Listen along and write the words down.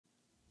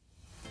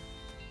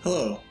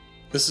Hello,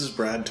 this is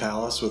Brad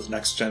Tallis with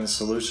Next Gen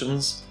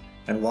Solutions,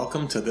 and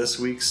welcome to this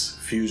week's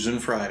Fusion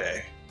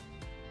Friday.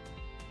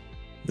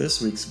 This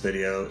week's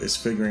video is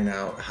figuring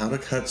out how to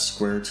cut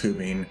square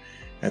tubing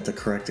at the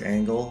correct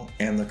angle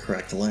and the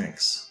correct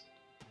lengths.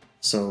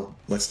 So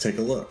let's take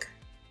a look.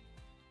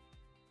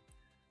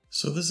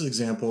 So this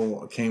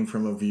example came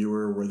from a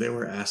viewer where they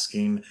were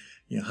asking,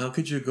 how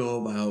could you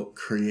go about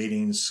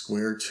creating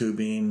square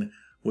tubing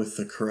with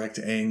the correct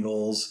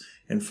angles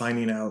and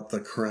finding out the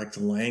correct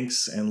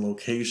lengths and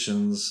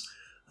locations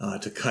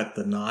to cut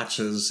the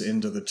notches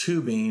into the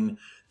tubing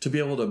to be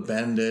able to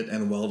bend it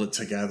and weld it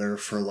together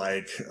for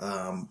like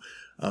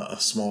a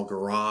small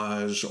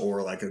garage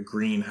or like a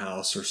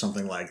greenhouse or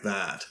something like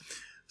that.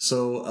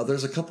 So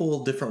there's a couple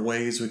of different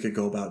ways we could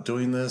go about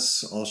doing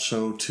this. I'll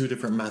show two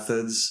different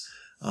methods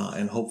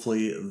and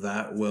hopefully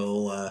that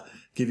will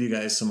give you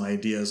guys some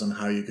ideas on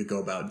how you could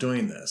go about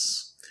doing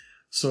this.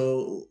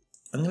 So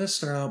I'm going to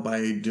start out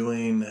by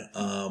doing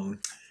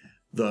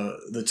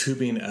the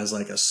tubing as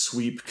like a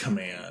sweep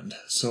command.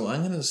 So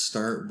I'm going to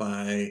start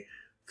by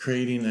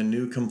creating a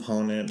new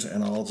component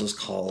and I'll just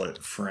call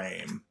it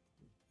frame.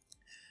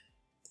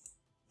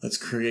 Let's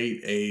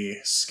create a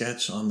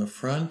sketch on the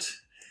front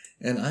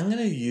and I'm going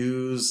to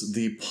use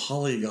the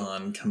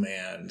polygon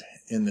command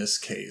in this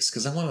case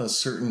because I want a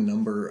certain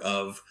number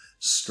of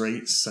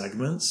straight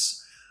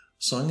segments.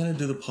 So I'm going to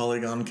do the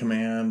polygon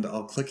command.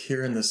 I'll click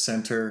here in the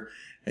center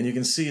and you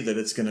can see that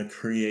it's going to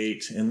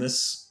create, in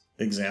this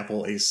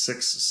example, a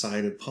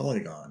 6-sided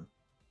polygon.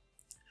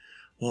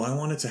 Well, I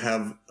want it to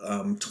have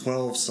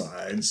 12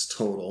 sides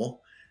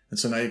total. And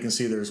so now you can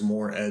see there's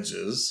more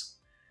edges.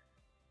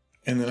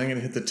 And then I'm going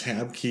to hit the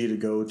tab key to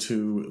go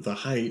to the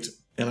height.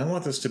 And I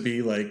want this to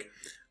be like,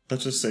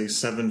 let's just say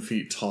 7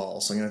 feet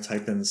tall. So I'm going to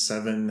type in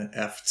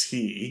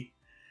 7FT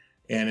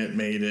and it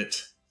made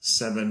it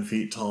 7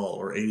 feet tall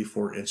or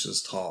 84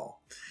 inches tall.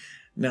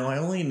 Now I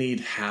only need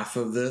half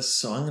of this,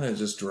 so I'm going to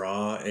just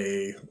draw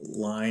a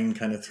line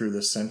kind of through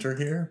the center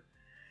here.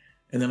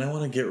 And then I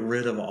want to get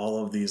rid of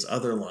all of these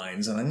other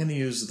lines, and I'm going to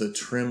use the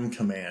trim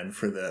command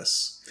for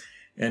this.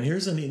 And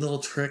here's a neat little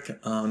trick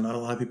not a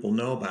lot of people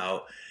know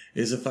about,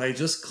 is if I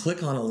just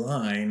click on a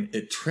line,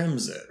 it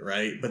trims it,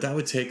 right? But that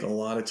would take a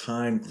lot of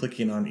time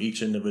clicking on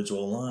each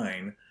individual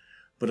line.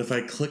 But if I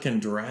click and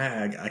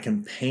drag, I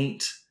can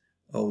paint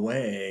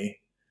away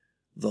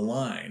the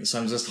line. So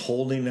I'm just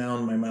holding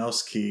down my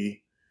mouse key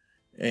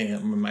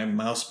and my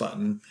mouse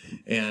button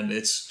and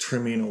it's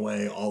trimming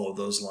away all of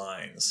those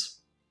lines.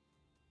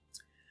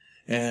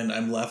 And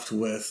I'm left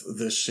with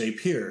this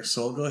shape here.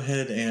 So I'll go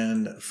ahead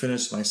and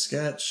finish my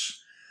sketch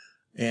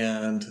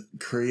and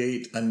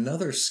create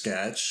another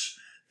sketch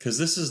because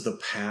this is the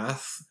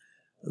path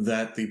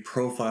that the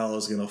profile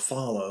is going to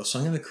follow. So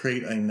I'm going to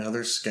create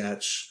another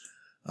sketch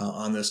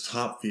on this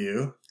top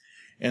view.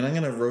 And I'm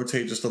going to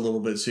rotate just a little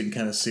bit so you can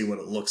kind of see what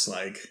it looks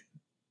like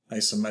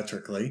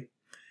isometrically.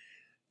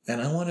 And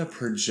I want to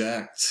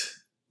project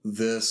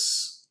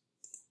this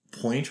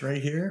point right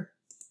here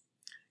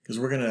because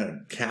we're going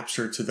to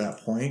capture to that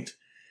point.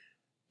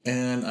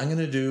 And I'm going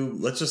to do,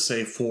 let's just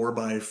say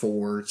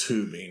 4x4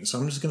 tubing. So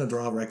I'm just going to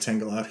draw a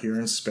rectangle out here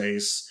in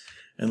space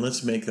and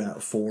let's make that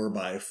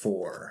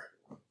 4x4.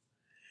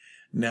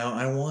 Now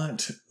I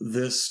want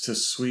this to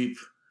sweep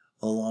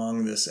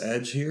along this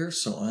edge here.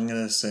 So I'm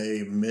going to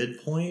say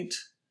midpoint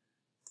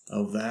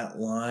of that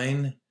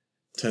line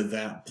to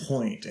that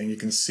point. And you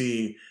can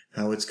see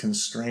how it's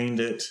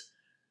constrained it.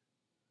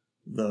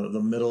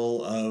 The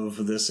middle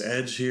of this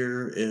edge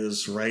here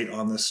is right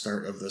on the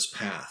start of this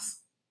path.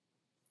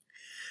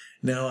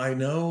 Now I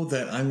know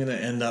that I'm going to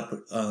end up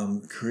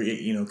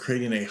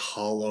creating a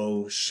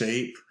hollow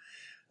shape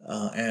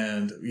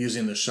and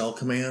using the shell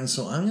command.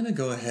 So I'm going to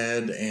go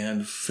ahead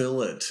and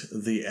fillet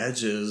the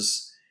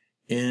edges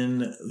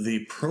in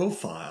the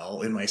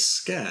profile in my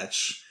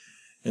sketch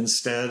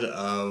instead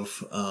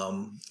of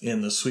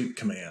in the sweep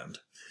command.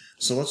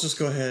 So let's just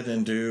go ahead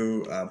and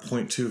do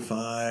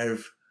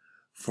 0.25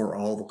 for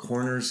all the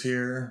corners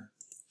here,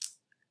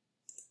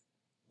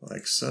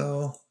 like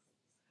so,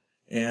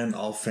 and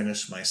I'll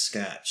finish my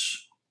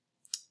sketch.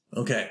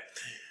 Okay,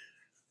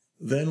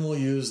 then we'll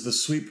use the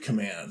sweep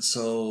command.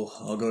 So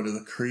I'll go to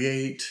the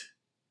create,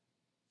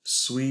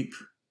 sweep,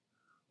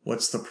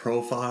 what's the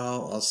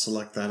profile? I'll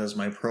select that as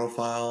my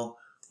profile.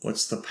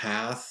 What's the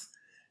path?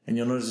 And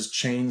you'll notice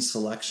chain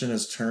selection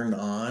is turned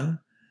on.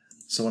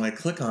 So when I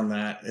click on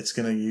that, it's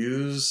going to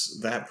use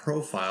that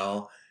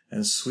profile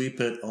and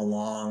sweep it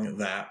along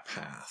that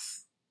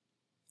path.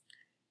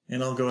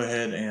 And I'll go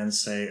ahead and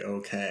say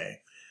OK.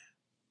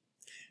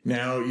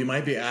 Now you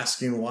might be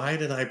asking, why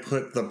did I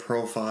put the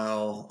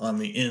profile on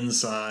the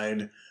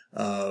inside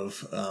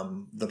of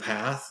the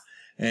path?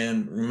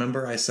 And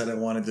remember I said I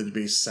wanted it to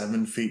be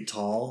 7 feet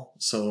tall.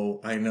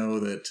 So I know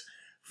that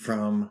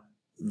from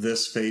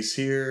this face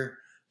here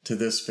to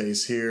this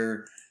face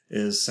here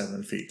is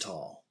 7 feet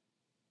tall.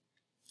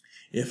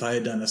 If I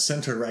had done a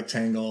center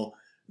rectangle,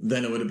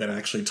 then it would have been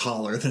actually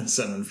taller than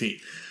 7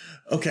 feet.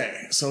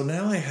 Okay, so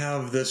now I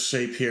have this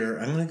shape here.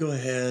 I'm going to go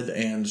ahead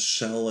and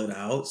shell it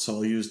out. So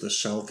I'll use the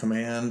shell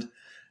command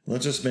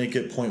Let's just make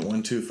it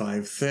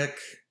 0.125 thick.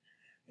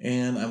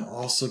 And I'm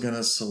also going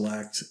to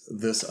select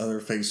this other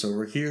face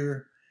over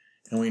here.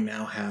 And we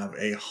now have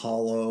a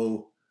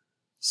hollow,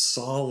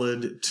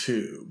 solid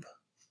tube.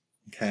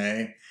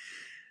 Okay.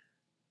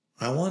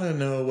 I want to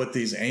know what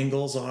these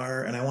angles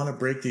are, and I want to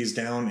break these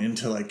down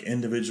into like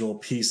individual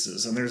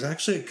pieces. And there's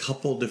actually a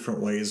couple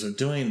different ways of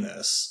doing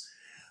this.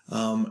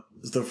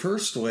 The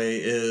first way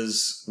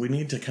is we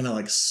need to kind of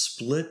like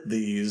split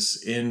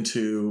these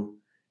into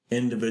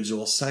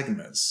individual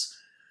segments.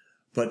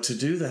 But to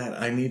do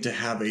that, I need to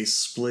have a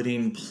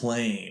splitting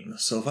plane.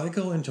 So if I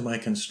go into my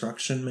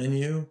construction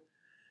menu,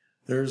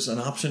 there's an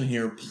option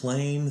here,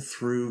 plane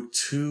through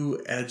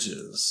two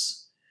edges.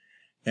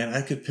 And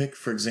I could pick,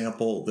 for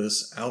example,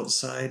 this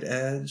outside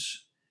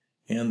edge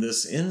and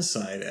this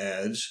inside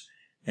edge,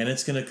 and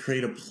it's going to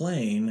create a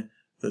plane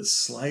that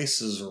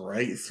slices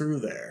right through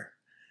there.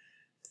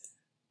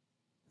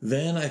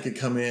 Then I could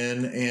come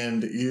in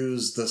and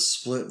use the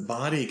split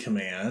body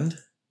command.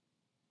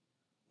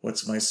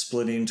 What's my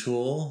splitting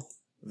tool?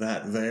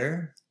 That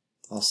there.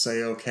 I'll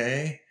say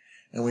OK.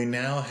 And we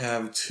now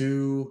have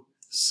two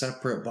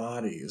separate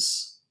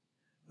bodies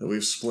that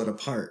we've split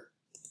apart.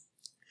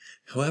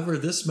 However,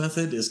 this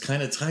method is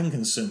kind of time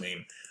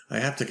consuming. I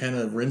have to kind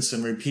of rinse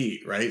and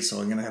repeat, right? So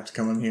I'm going to have to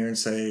come in here and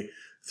say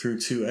through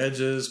two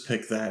edges,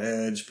 pick that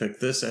edge, pick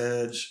this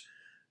edge,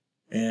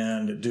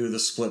 and do the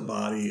split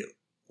body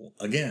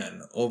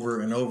again,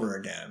 over and over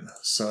again.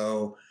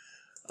 So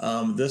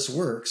this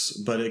works,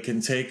 but it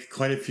can take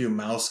quite a few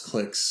mouse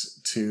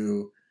clicks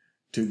to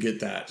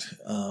get that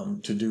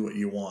to do what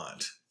you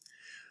want.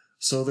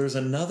 So there's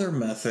another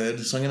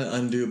method. So I'm going to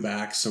undo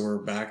back. So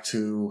we're back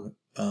to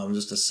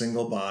just a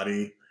single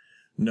body,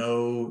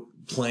 no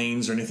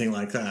planes or anything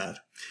like that.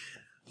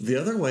 The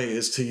other way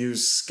is to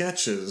use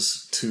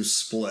sketches to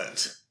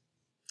split.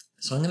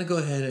 So I'm going to go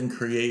ahead and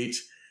create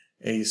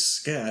a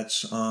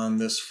sketch on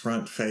this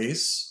front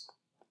face.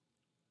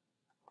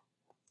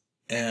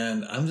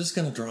 And I'm just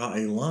going to draw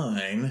a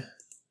line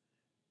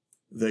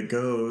that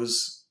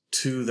goes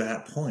to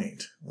that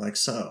point, like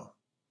so.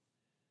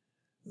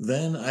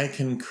 Then I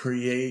can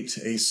create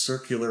a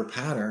circular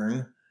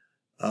pattern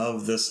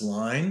of this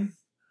line.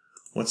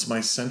 What's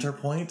my center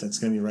point? That's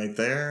going to be right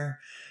there.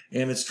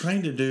 And it's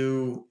trying to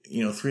do,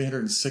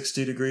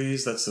 360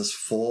 degrees. That's this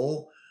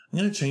full. I'm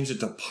going to change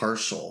it to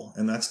partial,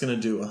 and that's going to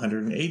do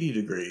 180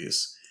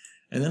 degrees.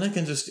 And then I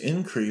can just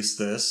increase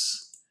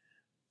this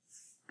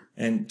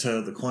and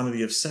to the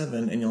quantity of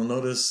 7, and you'll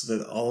notice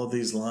that all of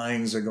these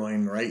lines are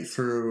going right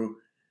through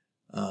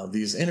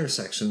these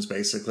intersections,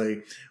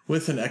 basically,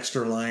 with an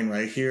extra line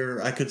right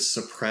here. I could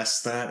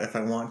suppress that if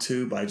I want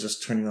to by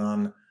just turning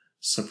on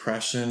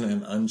suppression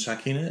and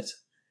unchecking it.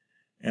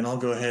 And I'll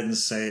go ahead and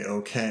say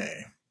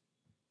OK.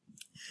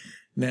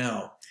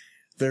 Now,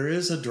 there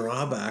is a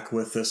drawback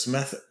with this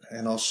method,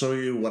 and I'll show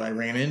you what I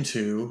ran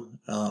into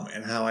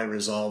and how I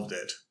resolved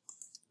it.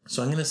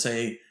 So I'm going to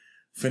say,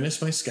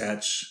 finish my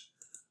sketch.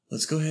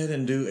 Let's go ahead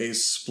and do a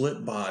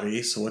split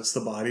body. So what's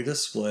the body to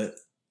split?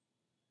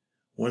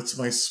 What's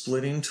my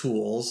splitting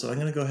tool? So I'm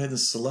going to go ahead and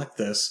select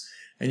this,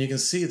 and you can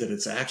see that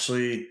it's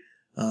actually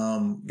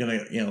going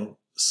to,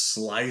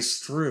 slice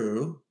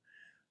through.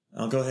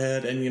 I'll go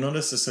ahead, and you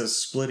notice it says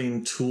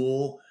splitting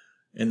tool,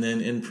 and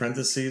then in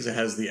parentheses it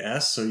has the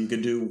S, so you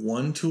could do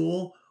one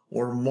tool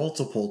or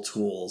multiple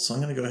tools. So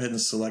I'm going to go ahead and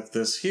select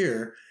this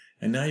here,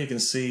 and now you can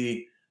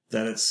see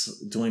that it's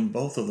doing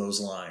both of those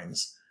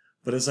lines.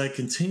 But as I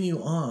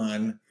continue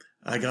on,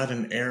 I got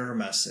an error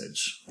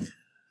message.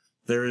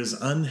 There is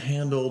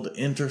unhandled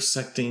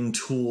intersecting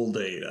tool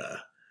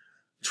data.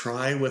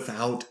 Try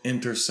without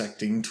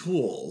intersecting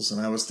tools.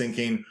 And I was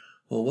thinking,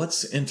 well,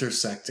 what's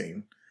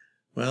intersecting?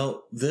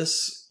 Well,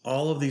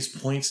 all of these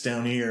points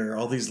down here,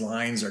 all these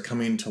lines are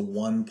coming to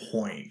one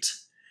point.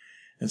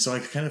 And so I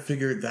kind of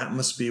figured that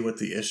must be what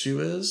the issue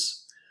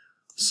is.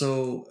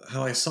 So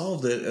how I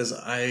solved it is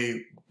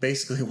I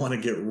basically want to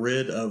get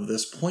rid of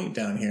this point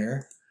down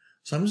here.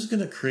 So I'm just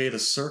going to create a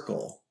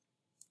circle.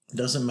 It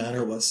doesn't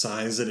matter what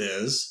size it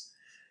is.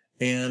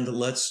 And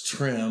let's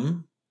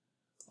trim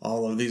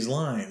all of these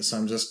lines. So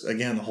I'm just,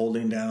 again,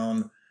 holding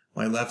down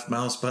my left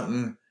mouse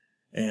button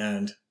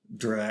and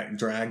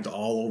dragged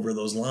all over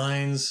those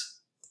lines.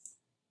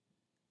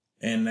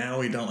 And now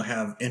we don't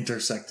have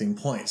intersecting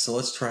points. So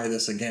let's try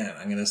this again.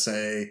 I'm going to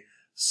say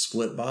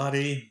split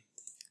body.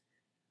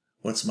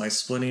 What's my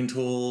splitting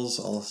tools?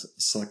 I'll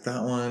select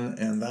that one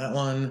and that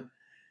one.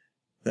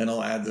 Then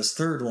I'll add this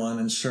third one.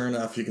 And sure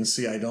enough, you can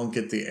see I don't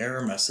get the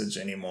error message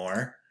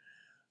anymore.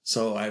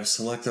 So I've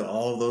selected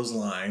all of those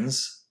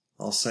lines.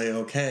 I'll say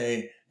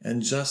OK.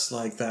 And just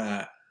like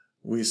that,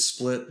 we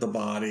split the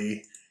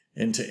body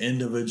into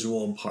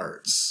individual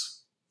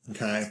parts.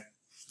 Okay.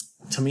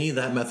 To me,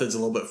 that method's a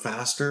little bit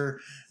faster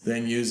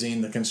than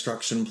using the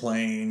construction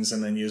planes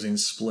and then using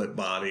split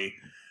body,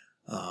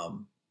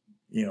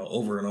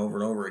 over and over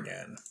and over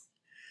again.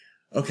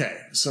 Okay,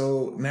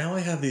 so now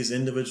I have these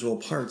individual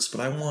parts, but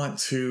I want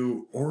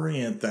to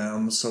orient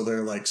them so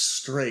they're like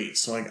straight.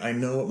 So I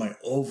know what my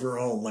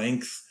overall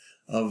length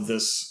of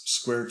this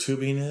square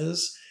tubing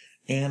is.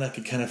 and I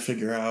could kind of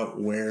figure out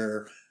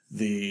where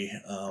the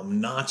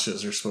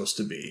notches are supposed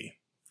to be.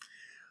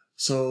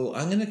 So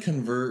I'm going to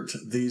convert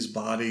these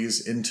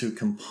bodies into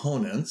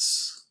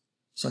components.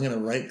 So I'm going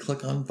to right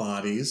click on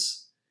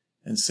bodies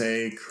and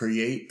say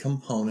create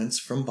components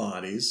from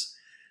bodies.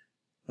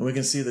 And we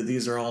can see that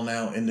these are all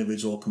now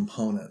individual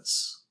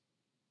components.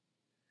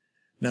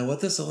 Now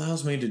what this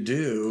allows me to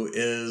do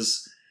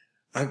is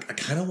I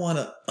kind of want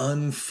to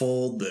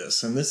unfold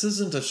this. And this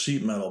isn't a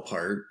sheet metal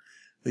part.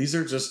 These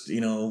are just,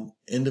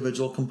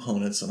 individual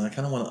components, and I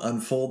kind of want to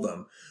unfold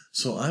them.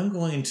 So I'm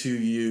going to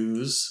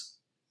use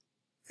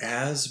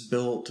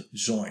as-built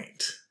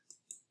joint.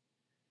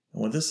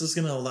 And what this is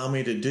going to allow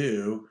me to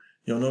do,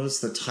 you'll notice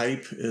the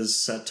type is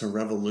set to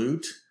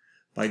revolute.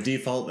 By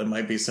default, it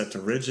might be set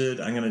to rigid.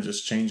 I'm going to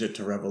just change it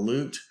to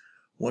revolute.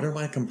 What are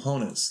my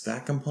components?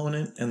 That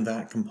component and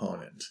that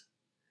component.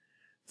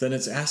 Then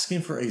it's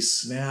asking for a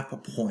snap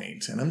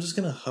point. And I'm just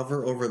going to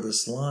hover over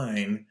this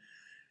line.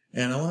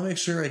 And I want to make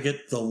sure I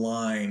get the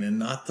line and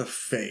not the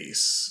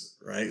face,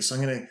 right? So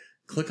I'm going to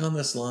click on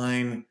this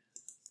line,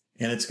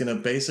 and it's going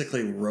to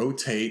basically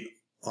rotate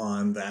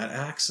on that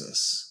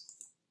axis.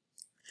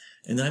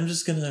 And then I'm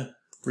just going to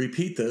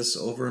repeat this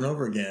over and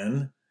over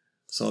again.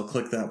 So I'll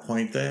click that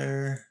point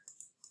there,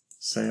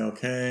 say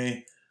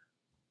okay,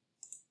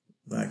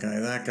 that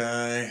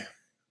guy.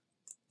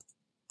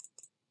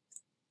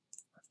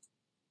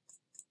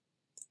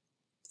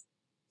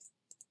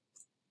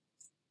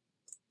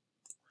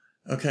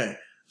 Okay,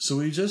 so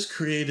we just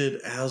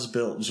created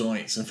as-built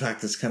joints. In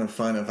fact, it's kind of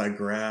fun if I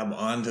grab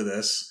onto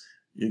this,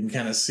 you can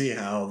kind of see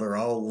how they're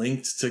all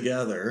linked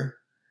together,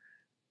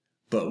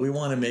 but we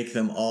want to make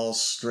them all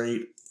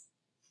straight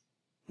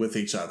with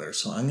each other.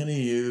 So I'm going to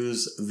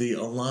use the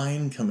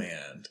align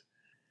command.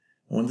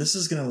 What this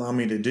is going to allow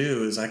me to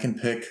do is I can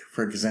pick,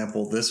 for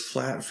example, this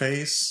flat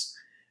face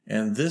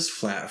and this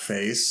flat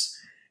face,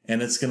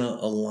 and it's going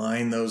to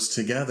align those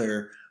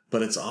together,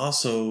 but it's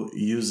also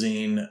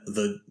using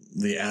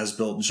the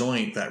as-built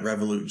joint, that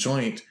revolute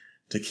joint,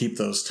 to keep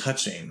those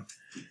touching.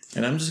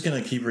 And I'm just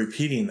going to keep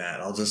repeating that.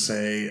 I'll just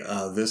say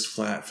this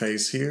flat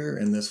face here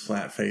and this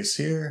flat face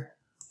here.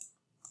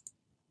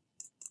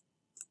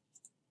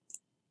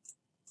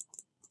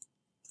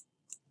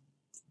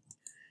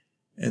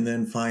 And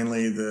then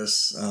finally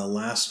this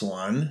last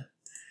one.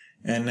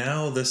 And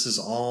now this is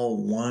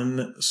all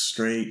one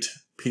straight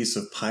piece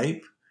of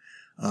pipe.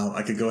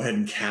 I could go ahead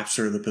and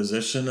capture the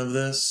position of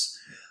this.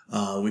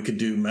 We could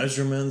do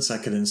measurements. I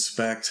could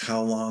inspect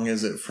how long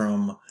is it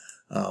from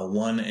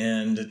one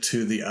end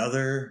to the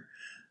other.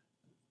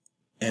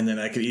 And then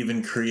I could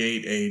even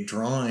create a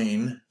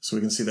drawing. So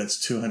we can see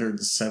that's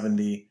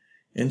 270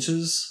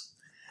 inches.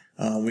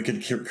 We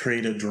could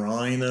create a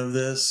drawing of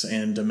this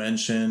and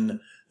dimension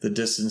the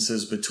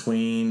distances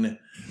between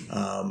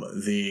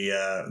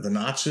the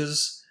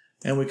notches.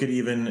 And we could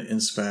even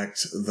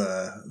inspect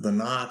the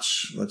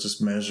notch. Let's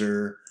just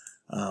measure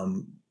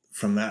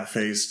from that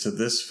face to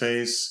this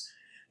face.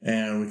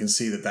 And we can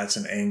see that that's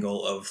an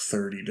angle of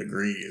 30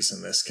 degrees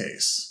in this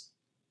case.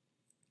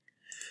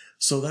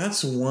 So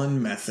that's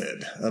one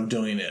method of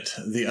doing it.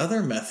 The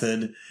other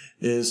method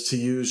is to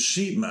use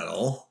sheet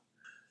metal.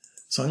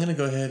 So I'm going to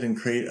go ahead and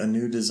create a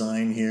new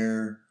design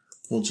here.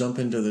 We'll jump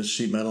into the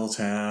sheet metal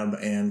tab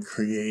and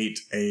create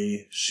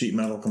a sheet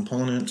metal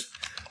component.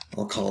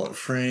 I'll call it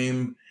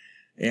frame.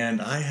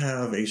 And I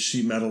have a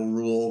sheet metal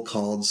rule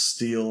called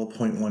steel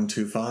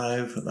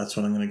 0.125. That's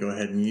what I'm going to go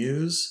ahead and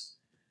use.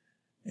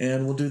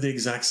 And we'll do the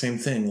exact same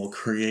thing. We'll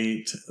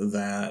create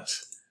that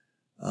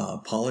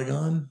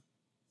polygon.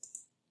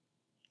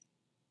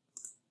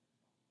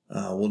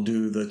 We'll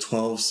do the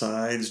 12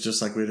 sides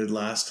just like we did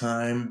last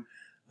time.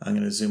 I'm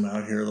going to zoom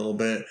out here a little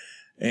bit.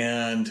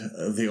 And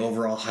the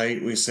overall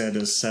height we said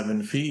is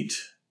 7 feet.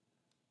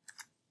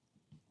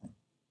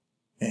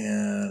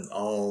 And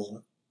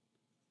I'll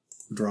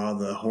draw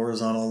the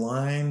horizontal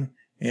line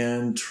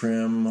and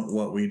trim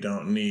what we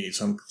don't need.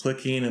 So I'm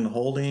clicking and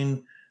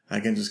holding. I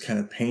can just kind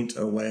of paint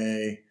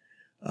away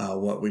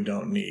what we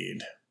don't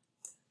need.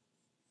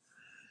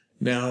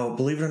 Now,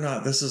 believe it or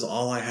not, this is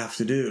all I have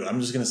to do. I'm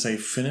just going to say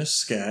finish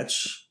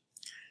sketch.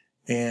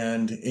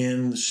 And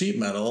in sheet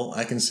metal,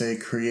 I can say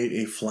create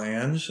a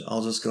flange.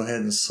 I'll just go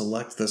ahead and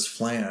select this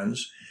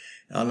flange.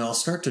 And I'll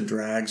start to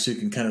drag so you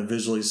can kind of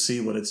visually see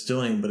what it's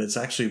doing, but it's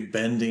actually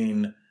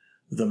bending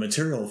the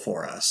material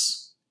for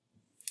us.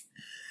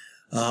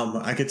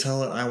 I could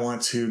tell it I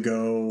want to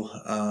go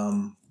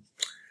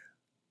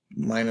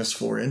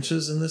 -4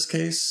 inches in this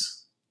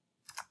case.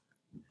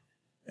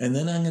 And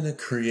then I'm going to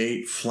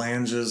create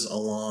flanges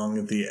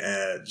along the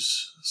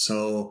edge.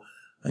 So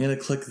I'm going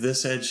to click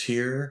this edge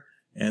here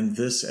and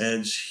this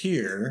edge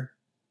here.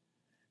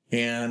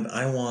 And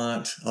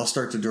I'll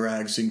start to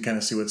drag so you can kind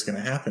of see what's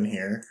going to happen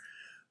here.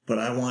 But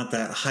I want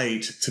that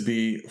height to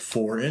be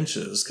 4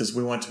 inches because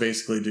we want to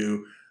basically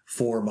do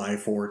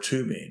 4x4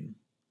 tubing.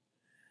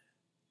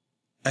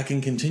 I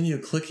can continue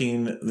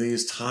clicking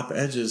these top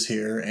edges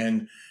here,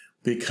 and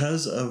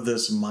because of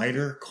this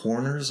miter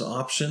corners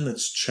option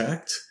that's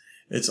checked,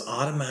 it's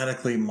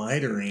automatically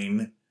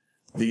mitering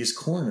these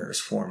corners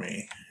for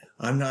me.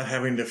 I'm not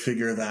having to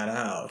figure that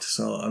out.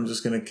 So I'm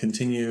just going to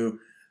continue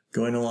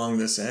going along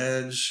this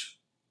edge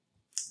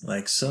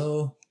like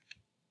so.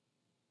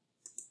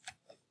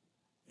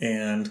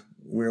 And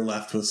we're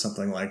left with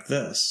something like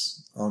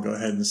this. I'll go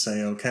ahead and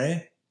say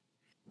okay.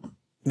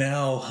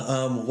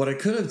 Now, what I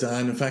could have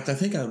done, in fact, I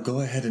think I'll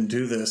go ahead and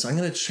do this. I'm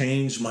going to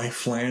change my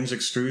flange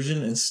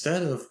extrusion.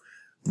 Instead of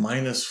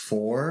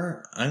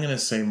 -4, I'm going to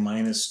say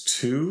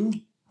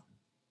 -2.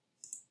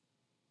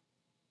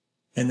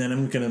 And then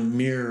I'm going to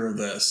mirror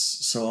this.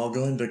 So I'll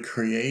go into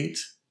Create,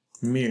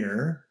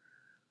 Mirror.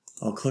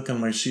 I'll click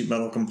on my sheet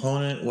metal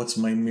component. What's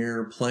my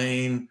mirror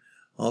plane?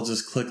 I'll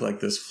just click like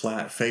this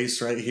flat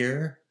face right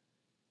here.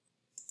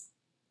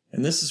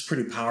 And this is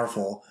pretty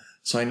powerful.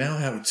 So I now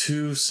have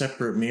 2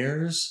 separate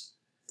mirrors.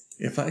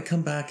 If I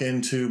come back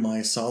into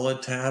my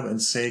Solid tab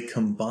and say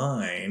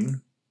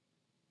Combine,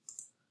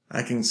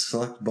 I can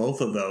select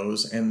both of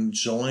those and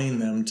join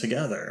them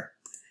together.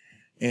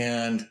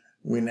 And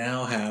we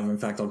now have, in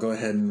fact, I'll go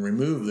ahead and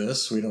remove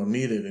this. We don't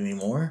need it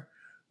anymore.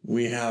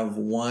 We have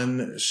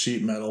one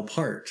sheet metal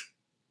part.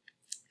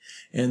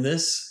 And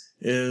this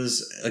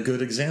is a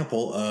good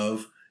example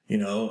of,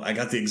 I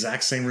got the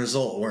exact same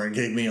result where it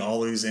gave me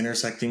all these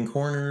intersecting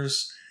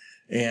corners,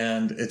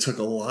 and it took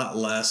a lot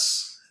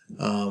less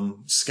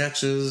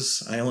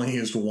sketches. I only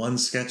used one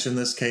sketch in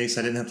this case.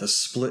 I didn't have to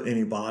split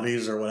any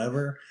bodies or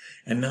whatever.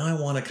 And now I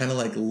want to kind of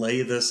like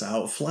lay this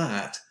out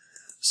flat.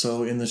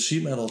 So in the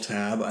sheet metal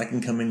tab, I can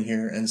come in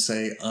here and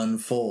say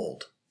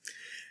Unfold.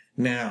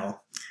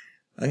 Now,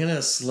 I'm going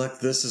to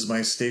select this as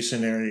my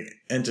stationary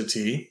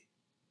entity.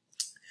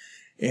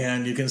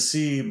 And you can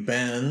see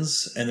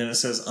bends, and then it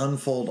says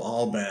Unfold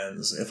All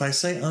Bends. If I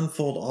say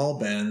Unfold All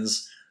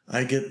Bends,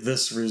 I get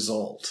this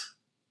result.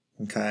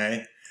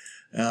 Okay?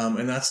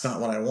 And that's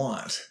not what I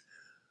want.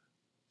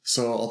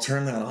 So I'll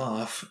turn that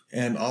off,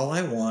 and all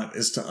I want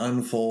is to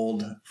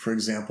unfold, for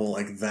example,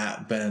 like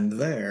that bend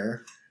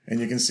there. And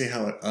you can see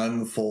how it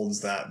unfolds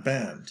that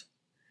bend.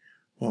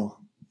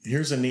 Well,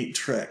 here's a neat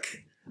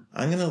trick.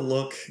 I'm going to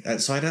look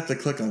at, so I'd have to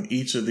click on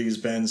each of these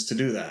bends to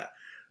do that.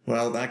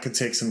 Well, that could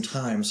take some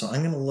time. So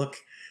I'm going to look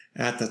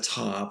at the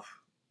top.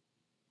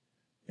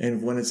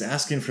 And when it's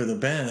asking for the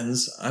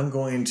bends, I'm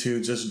going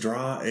to just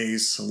draw a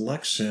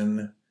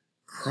selection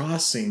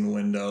crossing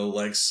window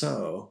like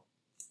so.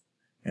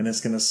 And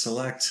it's going to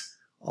select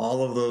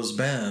all of those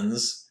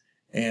bends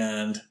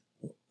and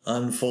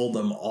unfold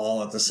them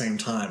all at the same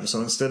time.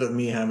 So instead of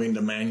me having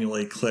to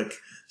manually click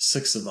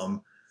 6 of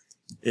them,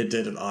 it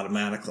did it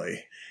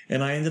automatically.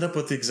 And I ended up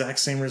with the exact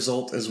same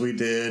result as we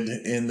did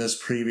in this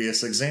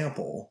previous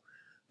example.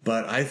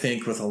 But I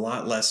think with a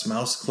lot less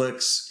mouse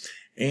clicks,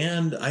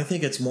 and I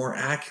think it's more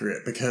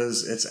accurate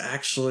because it's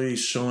actually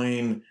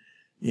showing,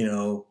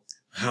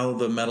 how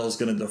the metal is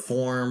going to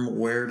deform,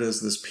 where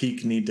does this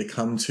peak need to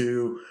come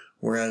to,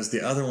 whereas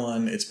the other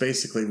one, it's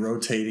basically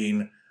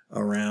rotating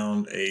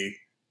around a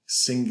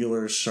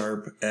singular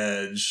sharp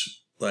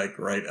edge, like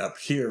right up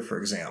here, for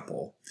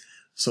example.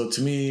 So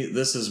to me,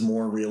 this is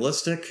more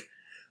realistic.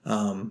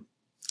 Again,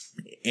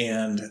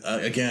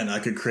 I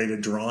could create a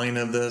drawing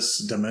of this,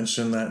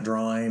 dimension that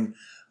drawing,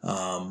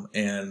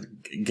 and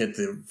get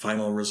the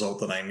final result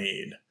that I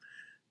need.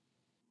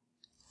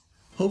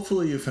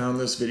 Hopefully you found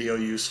this video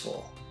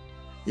useful.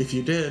 If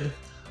you did,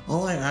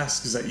 all I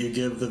ask is that you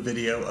give the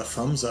video a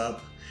thumbs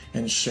up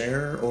and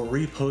share or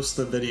repost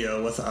the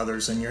video with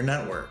others in your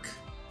network.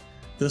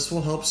 This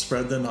will help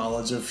spread the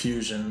knowledge of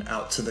Fusion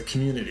out to the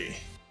community.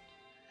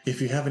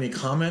 If you have any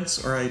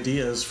comments or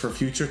ideas for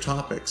future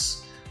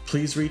topics,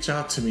 please reach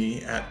out to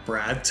me at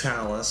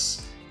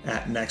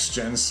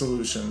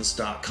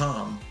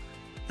bradtallis@nextgensolutions.com,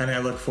 and I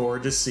look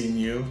forward to seeing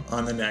you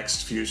on the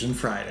next Fusion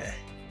Friday.